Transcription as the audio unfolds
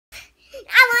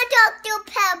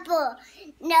people.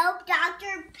 Nope,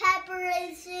 Dr. Pepper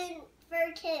isn't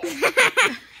for kids.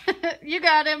 You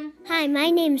got him. Hi, my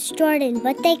name's Jordan,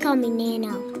 but they call me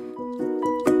Nano.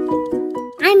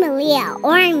 I'm Aaliyah,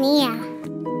 or Mia.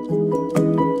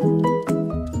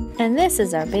 And this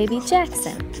is our baby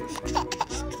Jackson.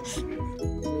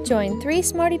 Join 3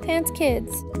 Smartypants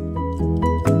kids.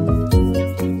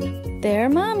 They're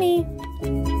Mommy.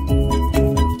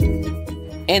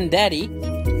 And Daddy.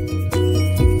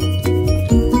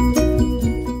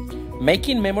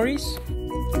 Making memories.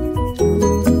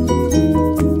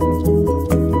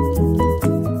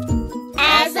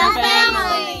 As a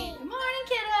family. Good morning,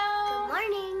 kiddo. Good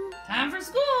morning. Time for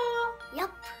school. Yep.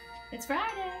 It's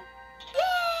Friday.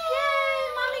 Yay! Yay!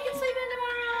 Mommy can sleep in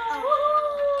tomorrow.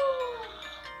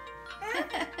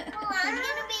 Well, I'm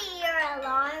gonna be your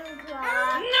alarm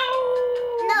clock. No!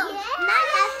 No, not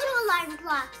have 2 alarm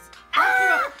clocks.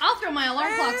 I'll throw my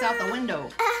alarm clocks out the window.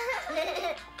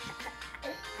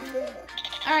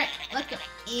 All right, let's go.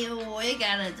 Ew, we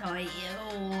got a toy.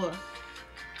 Ew.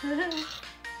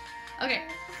 Okay,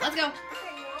 let's go.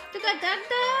 Look at that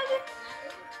dog.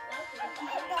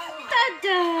 That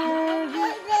dog.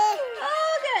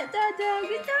 Oh, that dog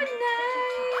is so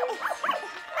nice.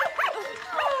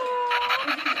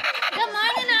 Good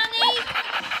morning, honey.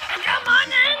 Good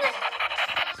morning.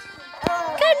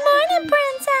 Good morning,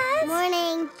 princess.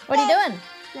 Morning. What are you doing?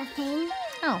 Nothing.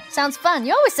 Oh, sounds fun.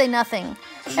 You always say nothing.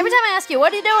 Every time I ask you,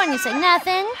 what are you doing? You say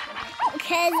nothing.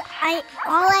 Because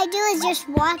all I do is just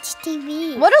watch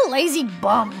TV. What a lazy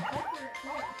bum.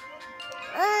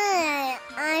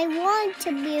 I want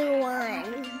to be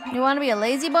one. You want to be a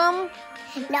lazy bum?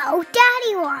 No,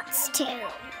 Daddy wants to.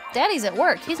 Daddy's at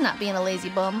work. He's not being a lazy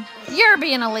bum. You're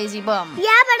being a lazy bum.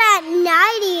 Yeah, but at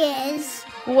night he is.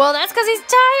 Well, that's because he's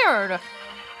tired.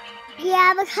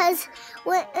 Yeah, because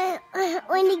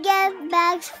when he gets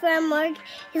back from work,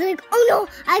 he's like, oh no,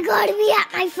 I gotta be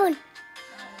at my phone.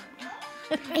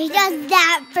 He does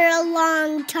that for a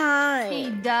long time. He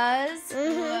does?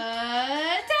 Mhm.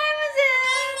 What time is it?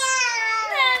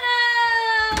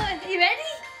 Nana! You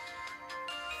ready?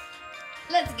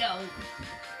 Let's go.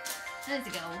 Let's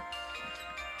go.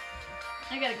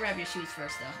 I gotta grab your shoes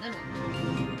first, though. Then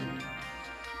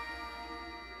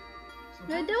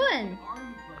what are you doing?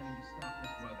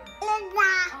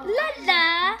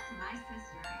 Lala!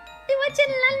 You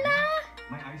watching Lala?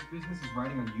 My ice business is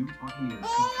riding on you talking to your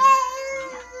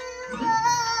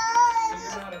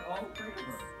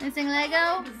You sing Lego?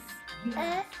 You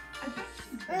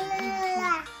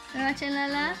watching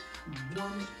Lala?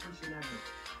 Warmest person ever.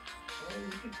 Oh,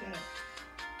 look at that.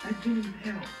 I've been in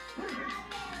hell.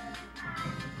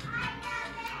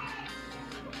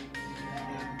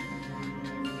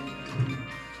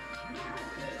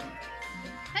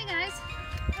 Hi guys.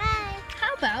 Hi.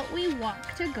 How about we walk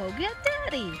to go get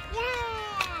Daddy?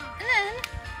 Yeah. And then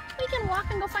we can walk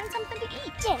and go find something to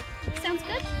eat. Yeah. Sounds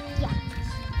good? Yeah.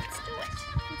 Let's do it.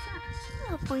 What's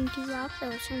that? A pointy rock that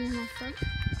was in my foot.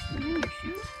 In your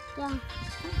shoe? Yeah.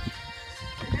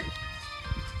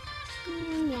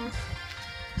 Yeah.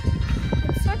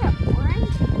 It's sort of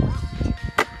orange.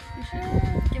 You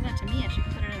should give that to me. I should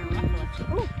put it in a rough collection.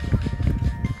 Ooh.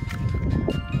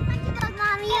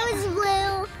 Mommy, it was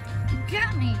blue.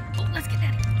 Got me. Oh, let's get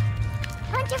Daddy.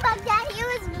 Punch about Daddy, it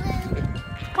was blue.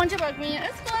 Punch above me.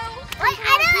 It's blue. Wait, I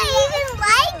don't even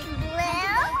like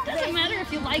blue. Doesn't matter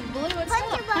if you like blue. It's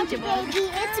still a Punch punch about bug. baby,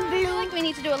 it's I feel blue. like we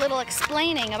need to do a little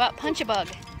explaining about punch bug,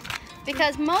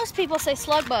 because most people say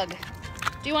slug bug.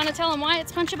 Do you want to tell them why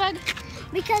it's punch bug?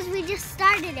 Because we just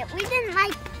started it. We didn't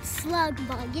like slug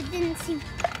bug. It didn't seem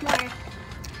more.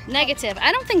 Negative.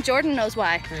 I don't think Jordan knows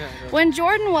why. When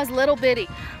Jordan was little bitty,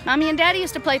 Mommy and Daddy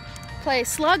used to play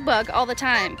slug bug all the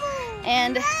time.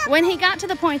 And when he got to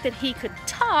the point that he could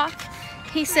talk,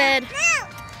 he said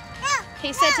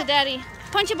to Daddy,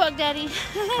 punch a bug, Daddy.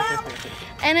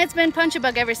 And it's been punch a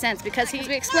bug ever since, because we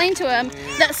explained to him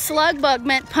that slug bug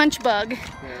meant punch bug.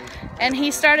 And he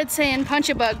started saying punch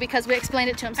a bug because we explained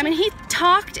it to him. I mean, he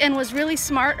talked and was really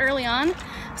smart early on.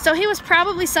 So he was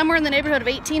probably somewhere in the neighborhood of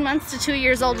 18 months to 2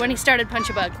 years old when he started punch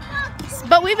a bug.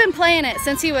 But we've been playing it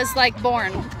since he was like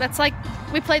born. That's like,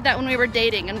 we played that when we were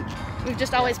dating, and we've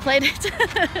just always played it.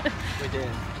 We did.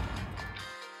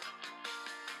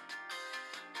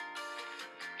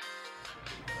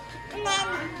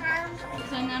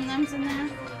 So num-nums in there.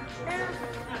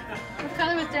 What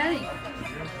color with Daddy?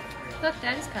 Look,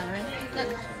 Daddy's coloring. Look,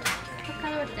 what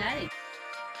color with Daddy?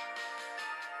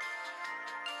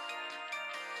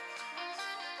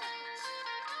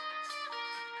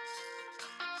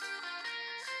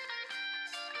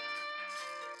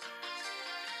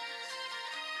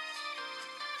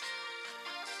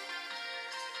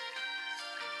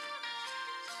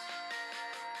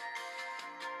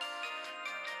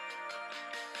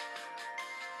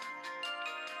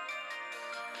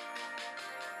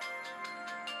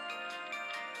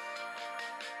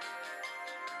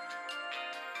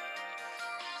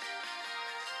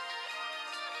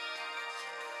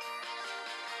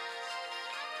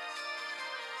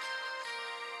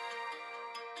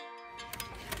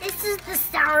 This is the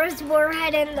sourest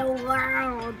warhead in the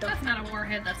world. That's not a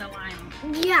warhead, that's a lime.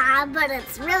 Yeah, but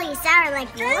it's really sour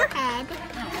like warhead.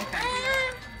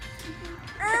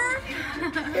 Oh,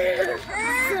 okay.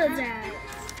 So bad.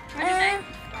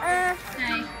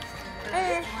 Hey.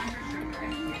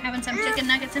 Having some chicken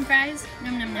nuggets and fries?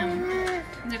 Nom nom nom.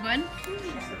 Is it good?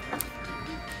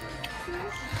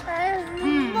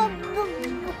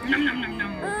 Nom nom nom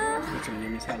nom. What's your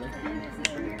name? Salad?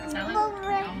 Salad?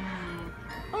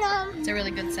 It's a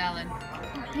really good salad.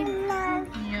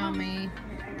 Yummy.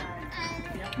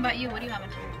 How about you? What are you having?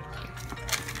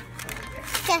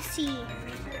 Sassy.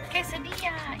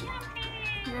 Quesadilla.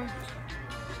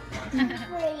 Yummy.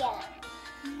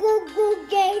 Go, go,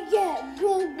 get it.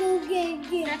 Go, go,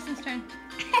 get it. Jackson's turn.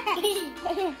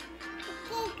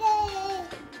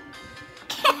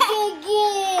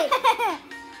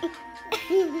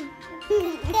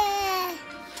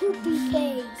 Poopy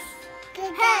face.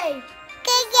 Hey.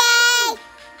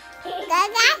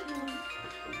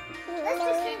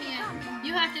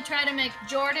 You have to try to make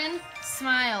Jordan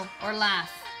smile or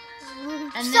laugh.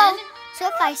 And So then,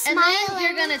 if I smile,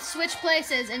 you're gonna switch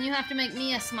places and you have to make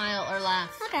Mia smile or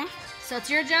laugh. Okay. So it's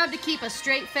your job to keep a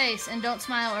straight face and don't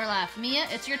smile or laugh. Mia,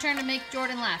 it's your turn to make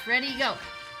Jordan laugh. Ready, go.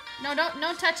 No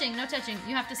touching, no touching.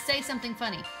 You have to say something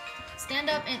funny. Stand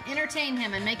up and entertain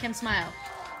him and make him smile.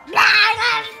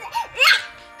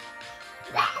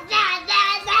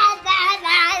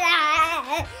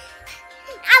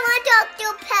 I want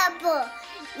Dr. Pepper.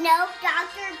 No,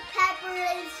 Dr. Pepper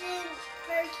isn't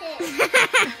for kids.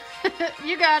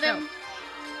 You got him.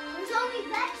 There's only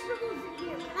vegetables in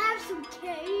here. Can I have some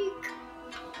cake?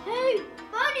 Hey,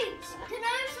 buddies, can I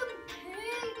have some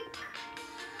cake?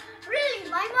 Really,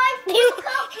 my wife will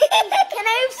cook. Can I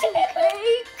have some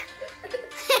cake?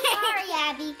 Sorry,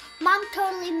 Abby. Mom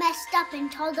totally messed up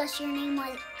and told us your name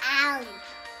was Allie.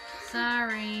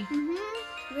 Sorry.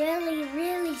 Really,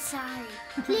 really sorry.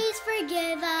 Please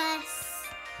forgive us.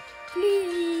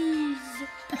 Please.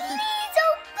 Please,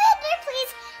 oh Peter,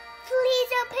 please. Please,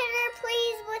 oh Peter,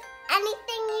 please, with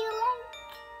anything you like.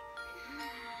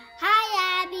 Hi,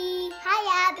 Abby. Hi,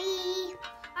 Abby.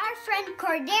 Our friend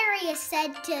Cordarius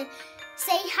said to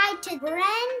say hi to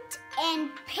Brent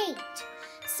and Pate.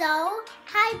 So,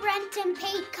 hi Brent and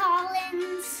Pate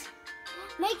Collins.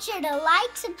 Make sure to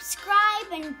like,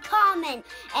 subscribe, and comment.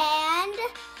 And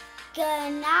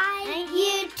good night,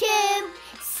 YouTube.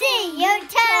 See you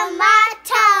tomorrow.